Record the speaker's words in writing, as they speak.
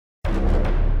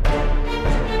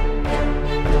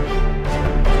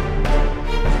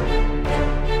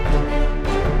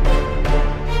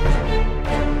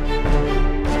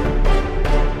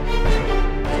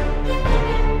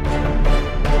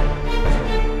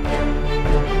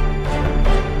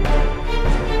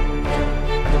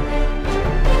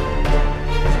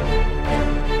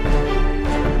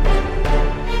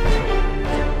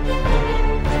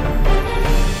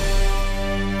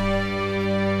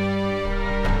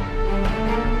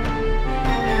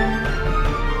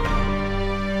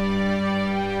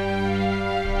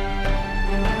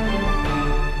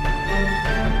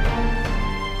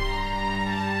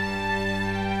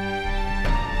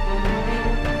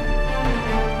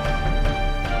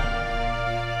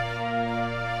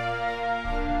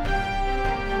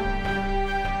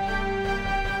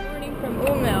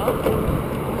now.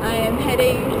 I am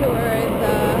heading towards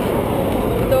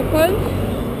Stockholm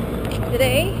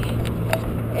today.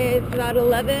 It's about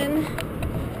 11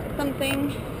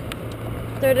 something.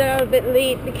 Started out a bit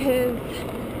late because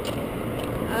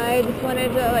I just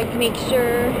wanted to make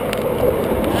sure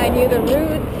I knew the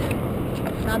route.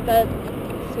 Not that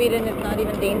Sweden is not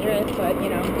even dangerous, but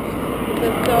just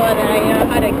so that I know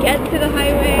how to get to the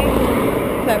highway,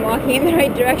 so I'm walking in the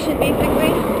right direction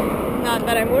basically. Not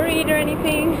that I'm worried or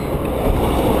anything.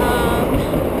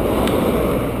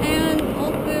 And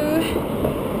also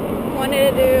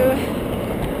wanted to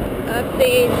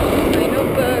update my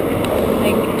notebook,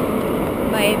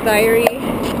 my diary.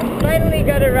 Finally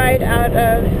got a ride out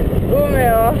of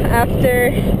Umeå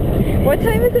after, what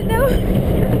time is it now?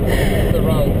 It's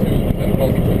around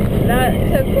 2:10. That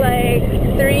took like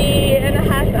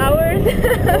 3.5 hours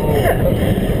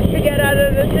to get out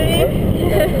of the city.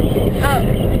 Oh,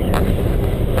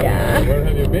 yeah. Where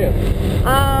have you been?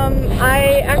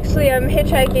 I am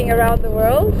hitchhiking around the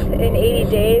world in 80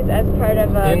 days as part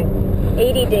of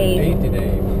 80 days. 80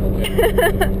 days.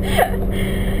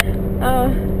 Okay.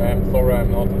 I'm sorry,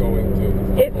 I'm not going to.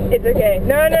 It's okay.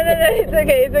 No, it's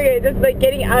okay. Just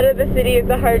getting out of the city is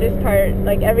the hardest part.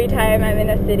 Every time I'm in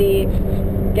a city,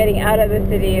 getting out of the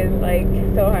city is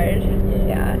so hard.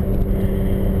 Yeah. I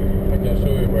can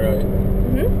show you where I can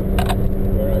meet you.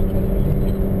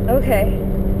 Okay.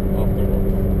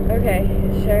 Afterwards. Okay,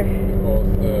 sure. Because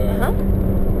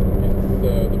it's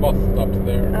the bus stops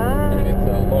there, and it's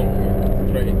a long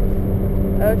straight.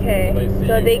 Okay.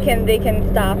 So they can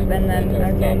stop and then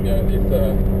Stop, yeah, it's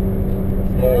a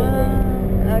small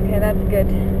okay, that's good.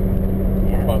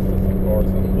 Yeah. buses and cars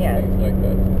and things like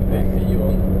that. They see you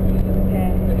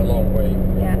in a long way.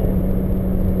 Yeah.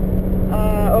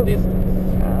 Okay.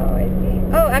 Oh, I see.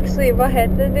 Oh, actually, vad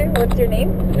heter du? What's your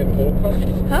name? It's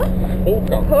Håkan. Huh?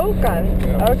 Håkan. Håkan.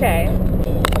 Yeah. Okay.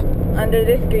 Under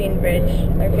this green bridge.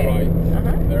 Okay. Right.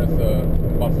 There's a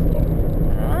bus stop.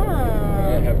 I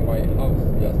have my house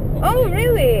just up Oh, here.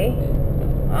 really?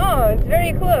 Oh, it's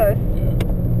very close. Yeah.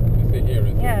 You see here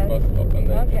is the bus stop, and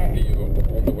then you see you on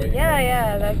the way.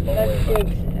 Yeah, that's good.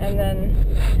 And then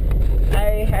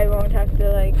I won't have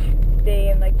to stay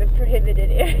in the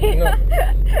prohibited area. No.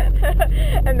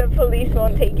 And the police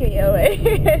won't take me away.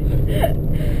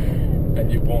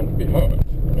 And you won't be hurt.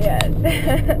 Yes.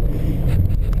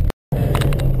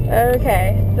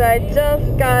 Okay, so I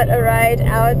just got a ride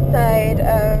outside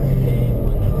of,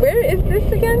 where is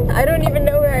this again? I don't even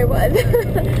know where I was.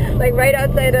 Right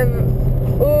outside of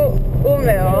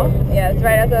Umeå. Yes,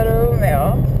 right outside of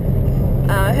Umeå.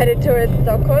 Headed towards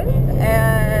Stockholm.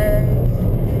 And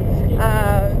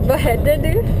vad heter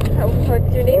du?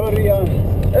 What's your name?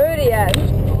 Örjan.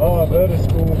 Aver.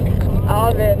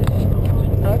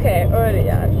 Okay,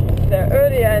 Örjan. So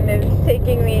Örjan is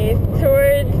taking me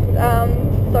towards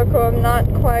Stockholm, not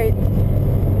quite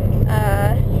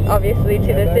obviously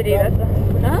to the city. I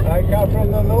come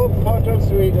from the north part of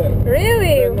Sweden.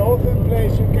 Really? The northern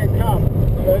place you can come.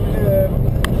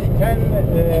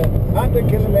 100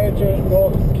 kilometers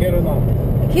north Kiruna.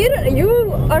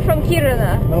 You are from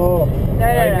Kiruna? No.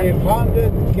 I live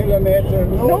 100 kilometers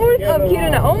north of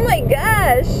Kiruna. Oh my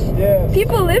gosh! Yes.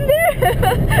 People live there?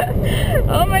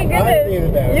 Oh my goodness! I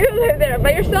live there. You live there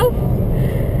by yourself?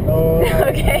 No.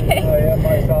 Okay. I have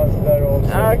my sons there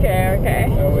also. Okay.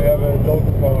 And we have a dog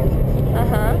farm.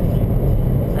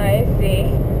 I see.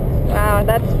 Wow,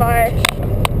 that's far.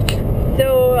 So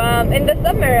in the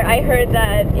summer, I heard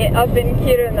that up in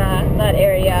Kiruna, that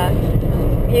area,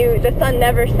 the sun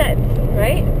never sets,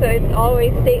 right? So it's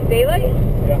always daylight?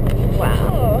 Yeah.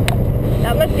 Wow.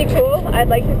 That must be cool. I'd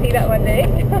like to see that one day.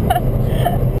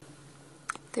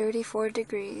 34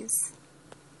 degrees.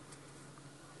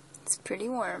 It's pretty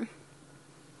warm.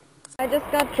 I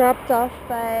just got dropped off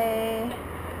by,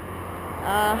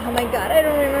 oh my god, I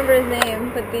don't remember his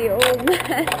name, but the old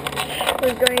man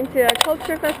was going to a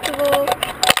culture festival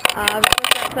just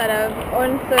outside of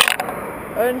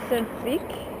Sundsvall,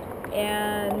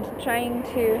 and trying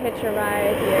to hitch a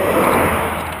ride here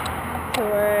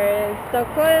towards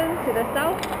Stockholm to the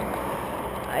south.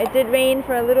 It did rain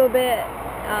for a little bit,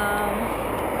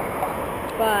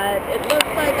 but it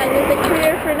looks like I'm in the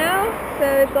clear for now, so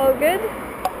it's all good.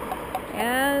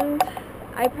 And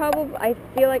I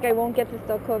feel like I won't get to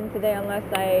Stockholm today unless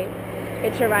I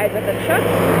hitch a ride with a truck.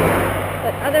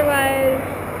 But otherwise,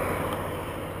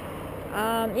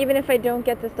 even if I don't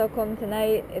get to Stockholm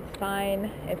tonight, it's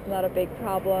fine. It's not a big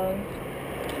problem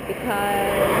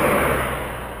because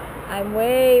I'm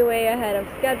way ahead of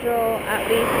schedule, at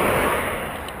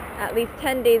least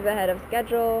 10 days ahead of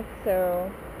schedule, so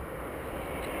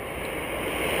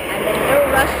I'm in no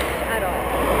rush at all.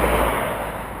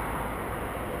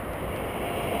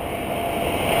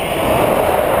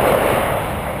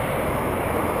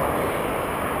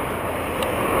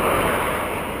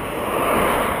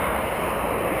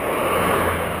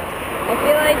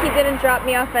 didn't drop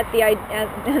me off at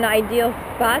an ideal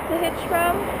spot to hitch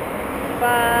from,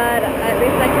 but at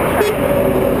least I can try.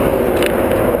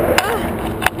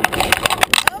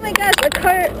 Oh my gosh, a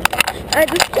car! I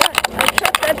just got a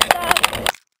truck that stopped.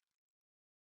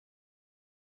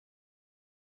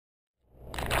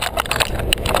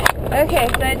 Okay,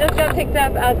 so I just got picked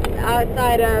up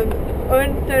outside of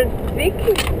Sundsvall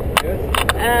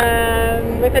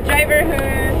with a driver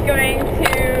who's going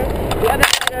to the other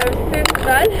side of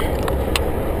Sundsvall.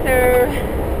 So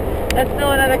that's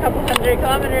still another couple hundred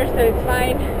kilometers, so it's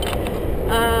fine.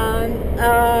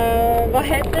 Vad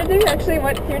heter du actually?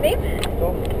 What's your name?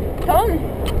 Tom. Tom?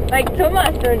 Like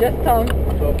Thomas or just Tom?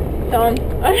 Tom. Tom.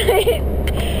 Alright.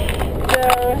 So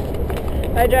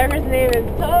my driver's name is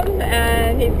Tom,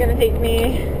 and he's gonna take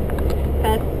me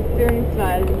past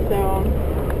Sundsvall, so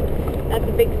that's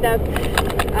a big step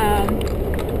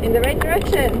in the right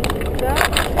direction. So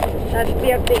that's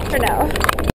the update for now.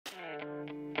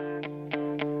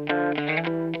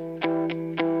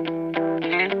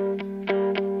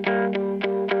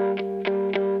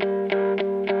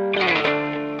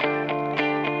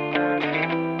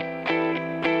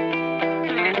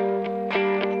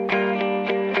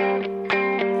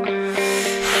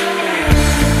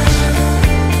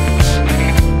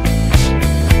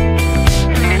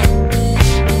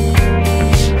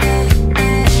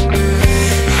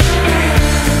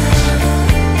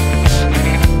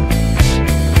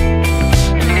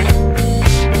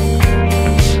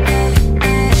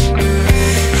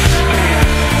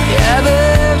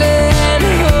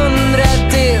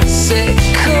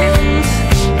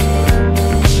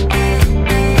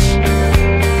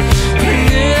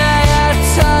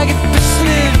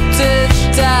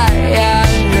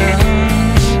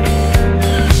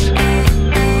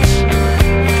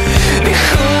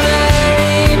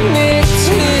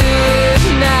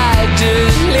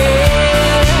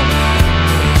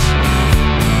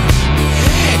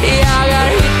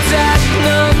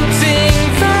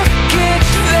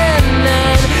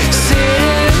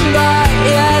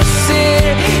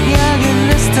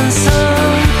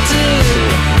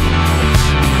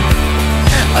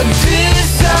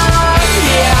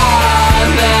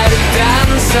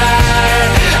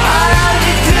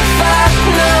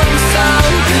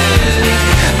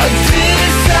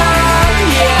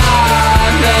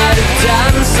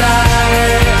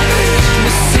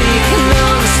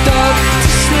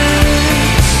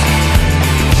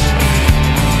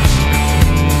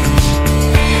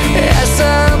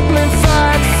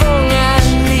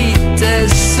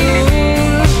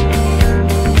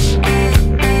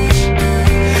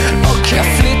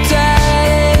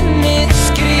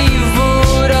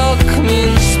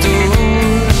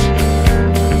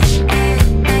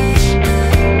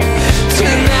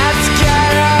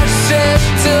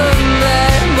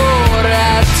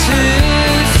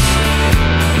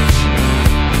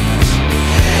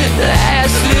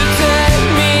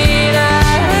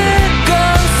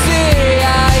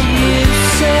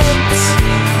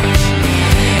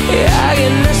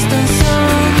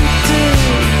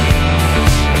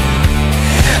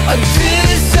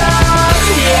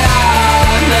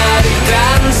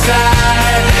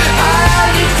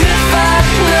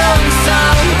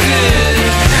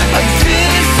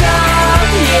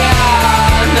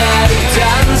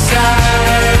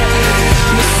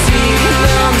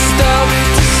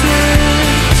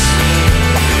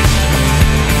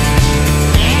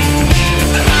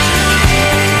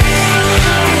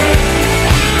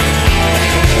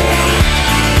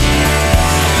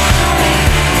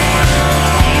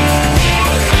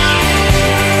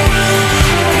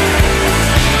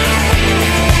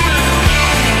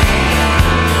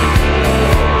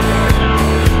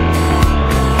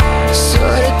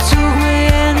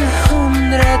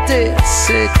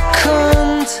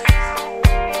 sekund.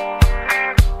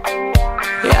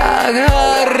 Jag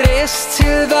har rest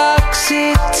tillbaks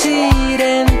i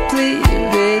tiden,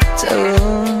 blivit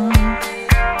ung.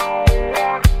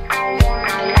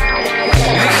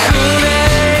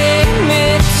 Visioner i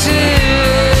mitt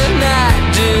huvud när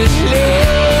du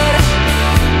ler.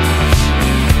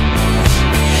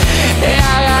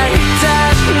 Jag har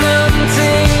hittat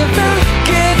någonting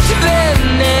vackert,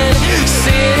 vännen.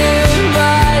 Ser du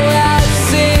vad jag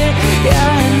ser? Jag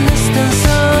är nästan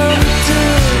som du.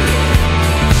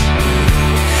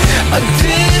 Och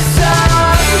du sa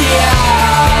ja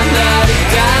när du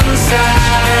dansar.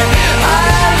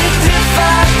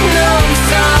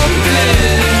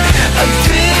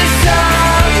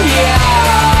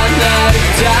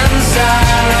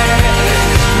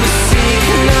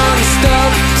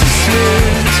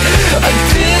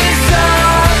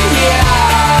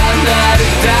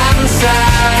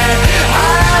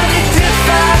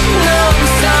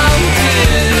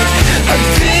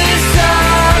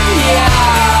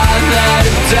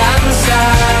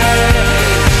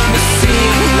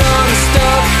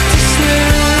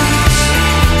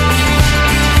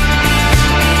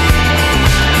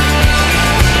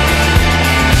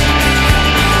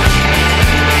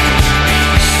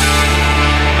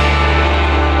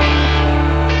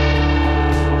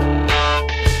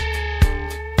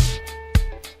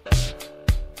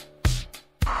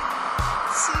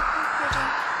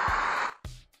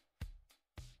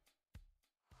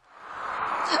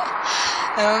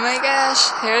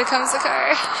 Here comes the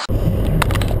car.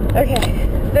 Okay,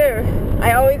 so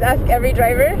I always ask every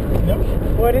driver, Ja.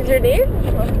 what is your name?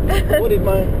 What is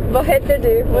my... Vad heter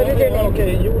du? What is your name?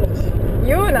 Okay, Jonas.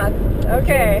 Jonas.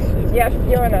 Okay. Jonas, Yes,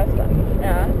 Jonas.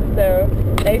 Yeah. So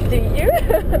nice to meet you.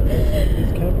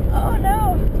 This camera. Oh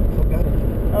no. Forgot it.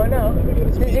 Oh no. Never get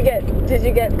a speed. Did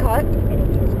you get caught? I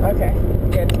don't think so. Okay.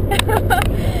 Good.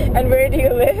 And where do you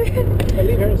live? I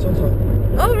live here in Sundsvall.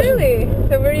 Oh really?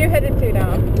 So where are you headed to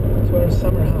now? It's our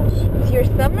summer house. To your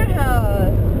summer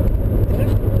house.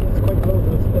 It's quite close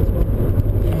as well.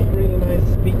 Really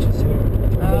nice beaches here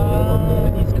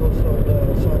on the east coast of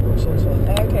Sundsvall.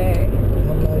 Okay.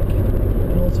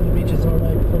 And also the beaches are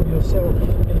like for yourself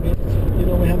in a bit. You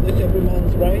know, we have the every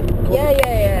man's right.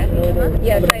 Yeah. You know, the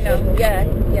Yes, I know. Yeah.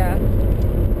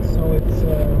 So it's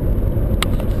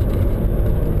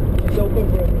open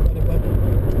for everybody, but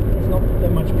there's not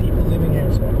that much people living here.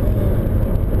 So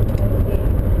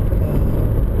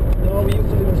no, we used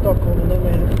to live in Stockholm, and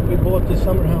then we bought the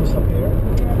summer house up here.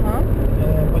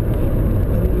 But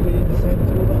then we decided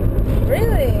to move on.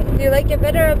 Really? Do you like it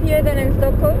better up here than in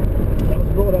Stockholm? I was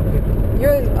brought up here.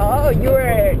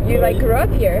 You like grew up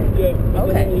here? Yeah, but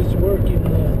Okay. then I used to work in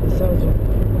the south of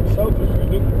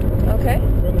Sweden. Okay.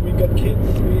 When we got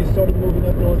kids, we started moving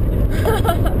up north again.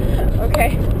 Okay.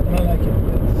 And I like it.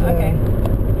 It's, Okay.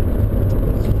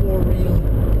 It's 4 real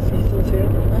seasons here.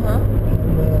 And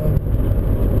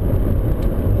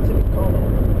it's a bit calmer.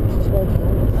 It's a small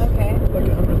town. Okay. Like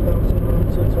 100,000 around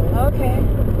Sundsvall. Okay.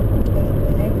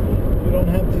 And you don't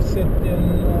have to sit in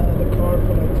the car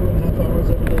for like 2.5 hours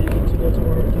every day. You get to go to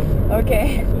work. And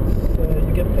Okay. so it's,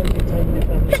 you get plenty of time with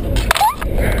your family.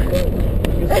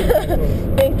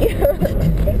 Thank you.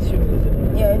 Bless you, isn't it?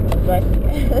 Yeah, bless you.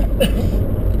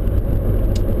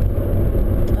 If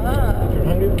you're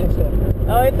hungry, we can stop.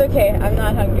 Oh, it's okay. I'm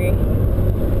not hungry.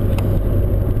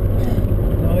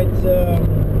 No, it's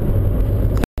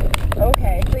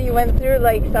Okay, so you went through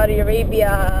like Saudi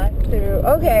Arabia, through...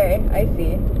 Okay, I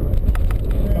see.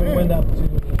 we went up to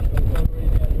Saudi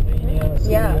Arabia, Romania,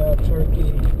 Syria,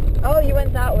 Turkey. Oh, you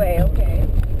went that way. Okay.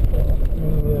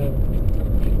 Through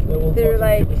the old Through, parts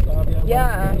like- of Yugoslavia.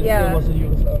 yeah, It yeah. still was a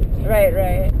Yugoslavia. Right.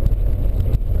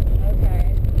 Okay.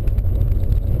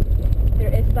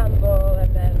 Through Istanbul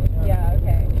and then... Yeah,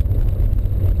 okay.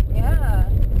 Yeah.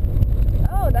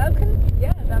 Oh, that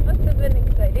must have been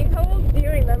exciting. How old... Do you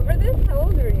remember this? How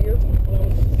old were you?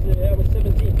 I was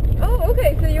 17. Oh,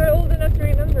 okay. So you were old enough to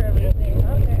remember everything.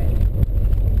 Okay.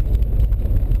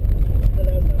 The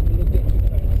last time we lived in 2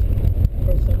 times.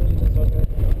 First time we lived in Saudi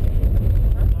Arabia.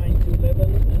 9 to 11.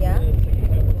 And Yeah. the second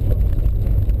time was from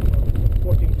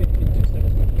 14, 15 to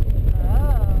 17.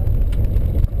 Oh,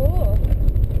 cool.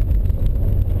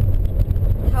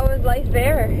 How was life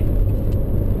there?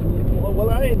 Well,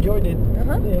 I enjoyed it.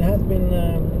 It has been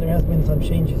there has been some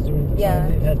changes during the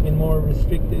time. It has been more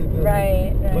restrictive.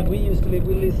 Right. But we lived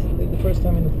the first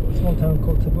time in a small town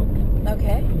called Tabuk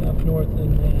Okay. up north,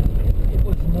 and it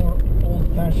was more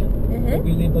old-fashioned. But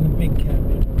we lived on a big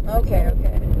camp. Okay.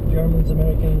 Germans,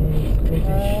 Americans,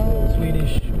 British,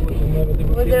 Swedish.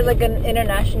 Was there like an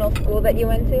international school that you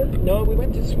went to? No, we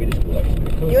went to Swedish school actually.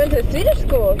 Because You went to a Swedish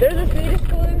school? There's a Swedish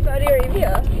school in Saudi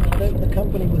Arabia. the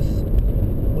company was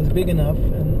big enough,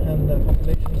 and the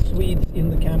population of Swedes in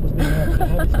the camp was big enough to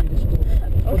have a Swedish school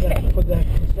for the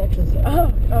construction site.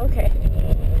 Oh, okay.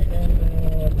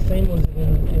 And the same was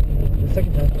in the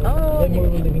second time. Then we were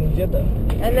living in Jeddah.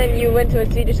 And then you went to a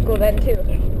Swedish school then too?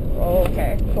 Oh,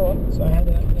 okay, cool. So I had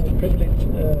a privileged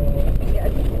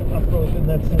approach in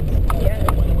that sense. I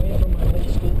went away from my whole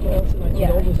school class, and I could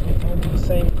always return to the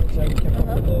same because I kept up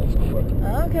with the schoolwork.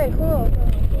 Okay, cool.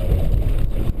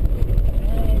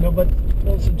 No, but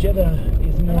also Jeddah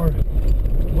is more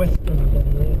western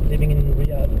than living in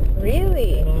Riyadh.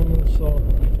 Really? And I'm also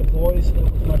a boy, so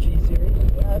that was much easier.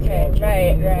 Okay,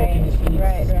 right. My sister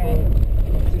and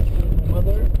my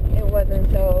mother. It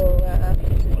wasn't so... Well,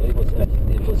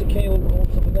 it was okay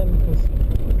also for them because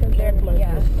camp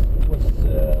life was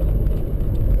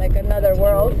like another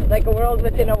world, like a world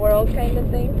within a world kind of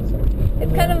thing.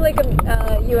 It's kind of like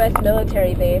a U.S.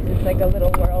 military base. It's like a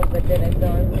little world within its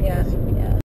own. Yeah.